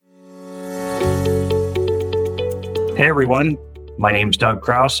Hey everyone, my name's Doug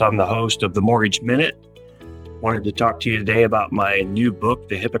Kraus. I'm the host of the Mortgage Minute. Wanted to talk to you today about my new book,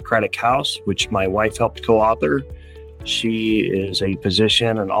 The Hippocratic House, which my wife helped co-author. She is a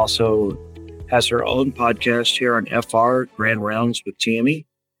physician and also has her own podcast here on FR, Grand Rounds with Tammy.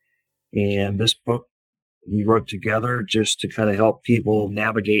 And this book we wrote together just to kind of help people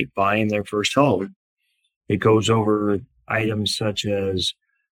navigate buying their first home. It goes over items such as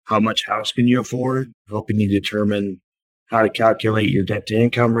how much house can you afford, helping you determine how to calculate your debt to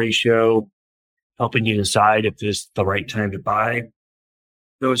income ratio, helping you decide if this is the right time to buy.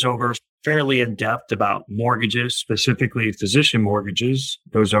 Goes over fairly in depth about mortgages, specifically physician mortgages.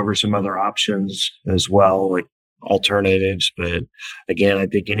 Goes over some other options as well, like alternatives. But again, I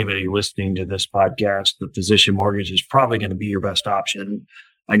think anybody listening to this podcast, the physician mortgage is probably going to be your best option.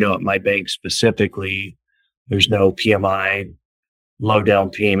 I know at my bank specifically, there's no PMI, low down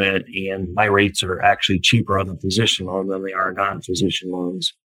payment, and my rates are actually cheaper on the physician loan than they are non-physician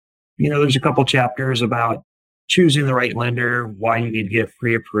loans. There's a couple chapters about choosing the right lender, why you need to get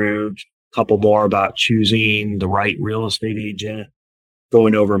pre-approved, a couple more about choosing the right real estate agent,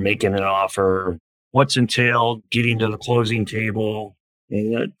 going over making an offer, what's entailed, getting to the closing table,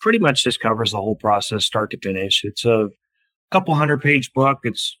 and it pretty much just covers the whole process, start to finish. It's a couple 100-page book.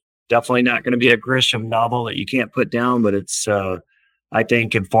 It's definitely not going to be a Grisham novel that you can't put down, but it's I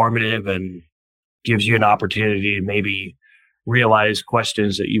think informative and gives you an opportunity to maybe realize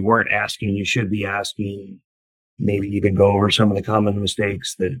questions that you weren't asking, you should be asking. Maybe you can go over some of the common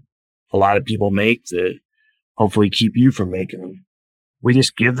mistakes that a lot of people make that hopefully keep you from making them. We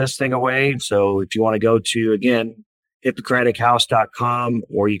just give this thing away. So if you want to go to, again, hippocratichouse.com,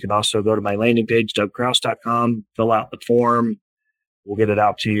 or you can also go to my landing page, dougkraus.com, fill out the form. We'll get it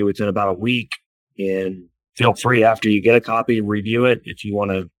out to you within about a week. And feel free after you get a copy to review it. If you want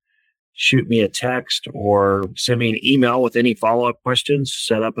to shoot me a text or send me an email with any follow-up questions,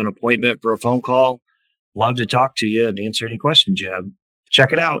 set up an appointment for a phone call. Love to talk to you and answer any questions you have.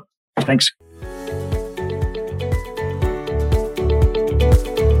 Check it out. Thanks.